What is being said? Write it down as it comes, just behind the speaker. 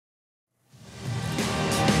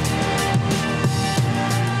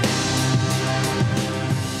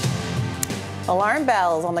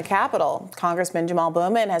bells on the Capitol. Congressman Jamaal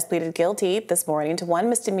Bowman has pleaded guilty this morning to one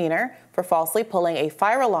misdemeanor for falsely pulling a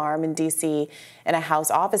fire alarm in D.C. in a House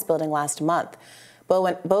office building last month.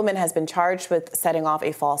 Bowman has been charged with setting off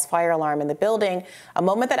a false fire alarm in the building, a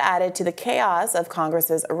moment that added to the chaos of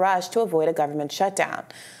Congress's rush to avoid a government shutdown.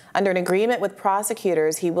 Under an agreement with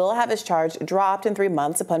prosecutors, he will have his charge dropped in 3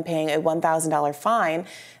 months upon paying a $1,000 fine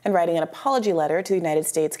and writing an apology letter to the United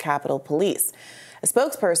States Capitol Police. A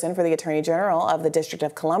spokesperson for the Attorney General of the District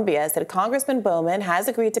of Columbia said Congressman Bowman has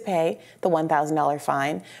agreed to pay the $1,000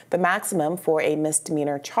 fine, the maximum for a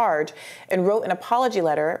misdemeanor charge, and wrote an apology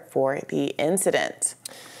letter for the incident.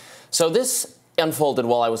 So this unfolded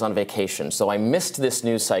while I was on vacation, so I missed this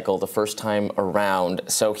news cycle the first time around.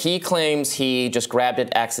 So he claims he just grabbed it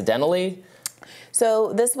accidentally.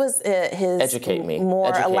 So this was his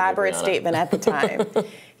more elaborate statement at the time.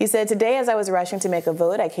 He said, "Today, as I was rushing to make a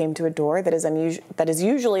vote, I came to a door that is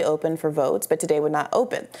usually open for votes, but today would not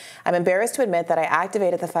open. I'm embarrassed to admit that I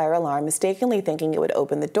activated the fire alarm, mistakenly thinking it would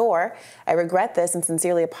open the door. I regret this and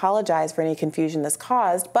sincerely apologize for any confusion this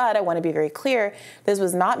caused, but I want to be very clear, this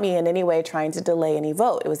was not me in any way trying to delay any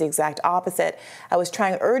vote. It was the exact opposite. I was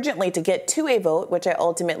trying urgently to get to a vote, which I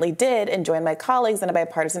ultimately did, and joined my colleagues in a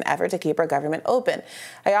bipartisan effort to keep our government open.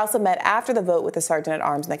 I also met after the vote with the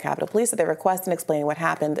Sergeant-at-Arms and the Capitol Police at their request and explaining what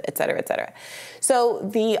happened, et cetera, et cetera." So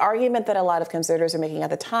the argument that a lot of conservatives were making at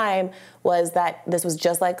the time was that this was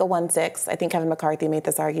just like a 1-6. I think Kevin McCarthy made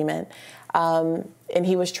this argument. And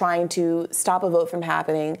he was trying to stop a vote from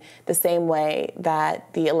happening the same way that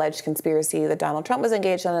the alleged conspiracy that Donald Trump was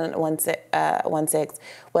engaged in 1-6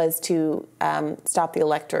 was to stop the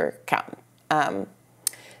elector count.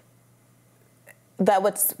 That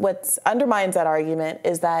what undermines that argument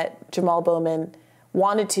is that Jamaal Bowman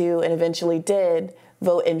wanted to and eventually did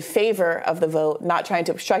vote in favor of the vote, not trying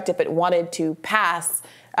to obstruct it, but wanted to pass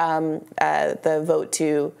the vote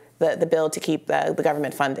to the bill to keep the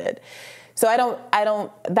government funded. So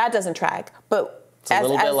that doesn't track. But it's a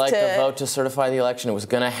little bit like the vote to certify the election. It was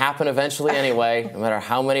going to happen eventually anyway, no matter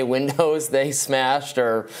how many windows they smashed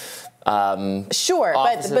or sure,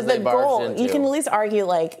 but the goal, you can at least argue,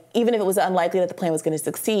 like, even if it was unlikely that the plan was going to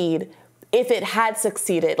succeed, if it had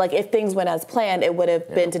succeeded, like if things went as planned, it would have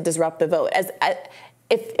been to disrupt the vote.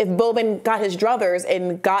 If Bowman got his druthers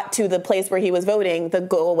and got to the place where he was voting, the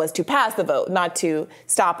goal was to pass the vote, not to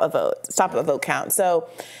stop a vote count. So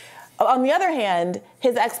on the other hand,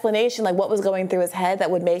 his explanation, like what was going through his head that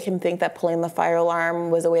would make him think that pulling the fire alarm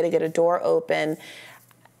was a way to get a door open,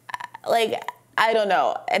 like, I don't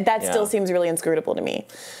know. That still seems really inscrutable to me.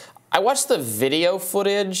 I watched the video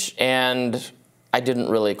footage, and I didn't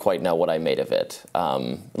really quite know what I made of it.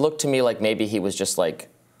 It looked to me like maybe he was just like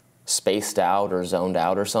spaced out or zoned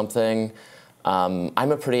out or something.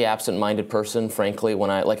 I'm a pretty absent-minded person, frankly, when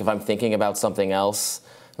if I'm thinking about something else,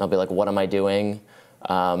 and I'll be like, what am I doing?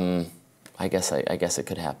 I guess it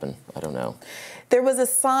could happen. I don't know. There was a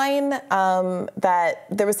sign that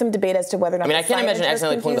there was some debate as to whether or not. I mean, I can't imagine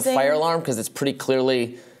accidentally pulling the fire alarm because it's pretty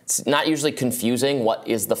clearly, it's not usually confusing. What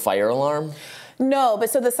is the fire alarm? No, but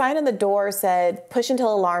so the sign on the door said, "Push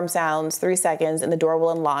until alarm sounds 3 seconds, and the door will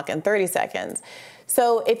unlock in 30 seconds."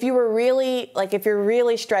 So if you were really, if you're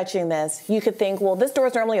really stretching this, you could think, well, this door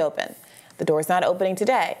is normally open. The door's not opening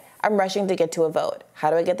today. I'm rushing to get to a vote. How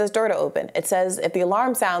do I get this door to open? It says if the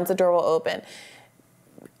alarm sounds, the door will open.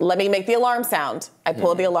 Let me make the alarm sound. I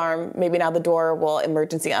pull the alarm. Maybe now the door will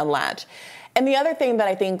emergency unlatch. And the other thing that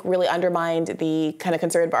I think really undermined the kind of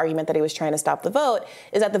conservative argument that he was trying to stop the vote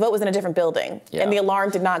is that the vote was in a different building. Yeah. And the alarm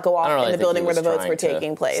did not go off in the building where the votes were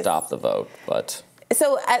taking place. Stop the vote, but...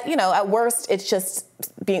 So, at worst, it's just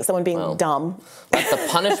someone being dumb. Let the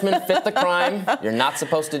punishment fit the crime. You're not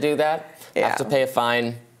supposed to do that. You have to pay a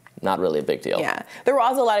fine. Not really a big deal. Yeah. There were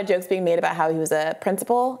also a lot of jokes being made about how he was a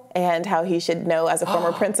principal and how he should know as a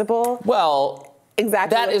former principal. Well,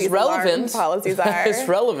 exactly that is relevant. Policies are. That is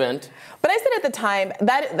relevant. But I said at the time,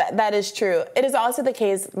 that is true. It is also the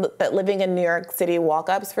case that living in New York City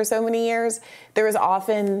walk-ups for so many years, there is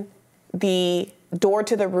often the door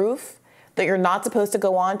to the roof that you're not supposed to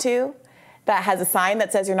go onto, that has a sign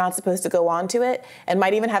that says you're not supposed to go onto it, and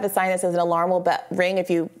might even have a sign that says an alarm will ring if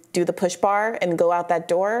you do the push bar and go out that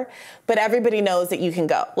door. But everybody knows that you can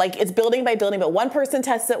go. Like, it's building by building, but one person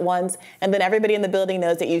tests it once, and then everybody in the building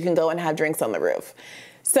knows that you can go and have drinks on the roof.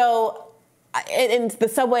 So, and the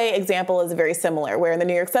subway example is very similar, where in the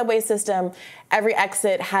New York subway system, every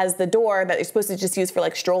exit has the door that you're supposed to just use for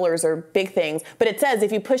like strollers or big things. But it says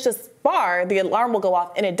if you push this bar, the alarm will go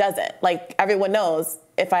off, and it doesn't. Like, everyone knows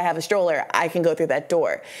if I have a stroller, I can go through that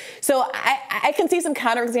door. So I can see some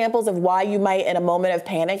counterexamples of why you might, in a moment of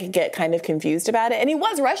panic, get kind of confused about it. And he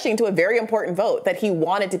was rushing to a very important vote that he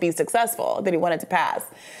wanted to be successful, that he wanted to pass.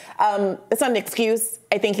 It's not an excuse.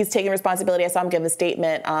 I think he's taking responsibility. I saw him give a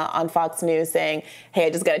statement on Fox News saying, hey, I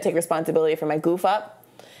just got to take responsibility for my goof up.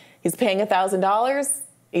 He's paying $1,000.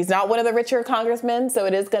 He's not one of the richer congressmen, so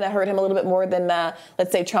it is going to hurt him a little bit more than,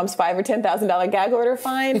 let's say, Trump's $5,000 or $10,000 gag order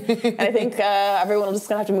fine. And I think everyone will just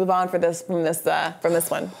going to have to move on from this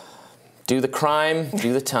one. Do the crime,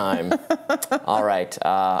 do the time. All right.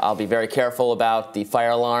 I'll be very careful about the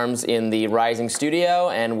fire alarms in the Rising studio,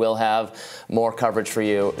 and we'll have more coverage for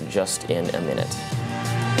you just in a minute.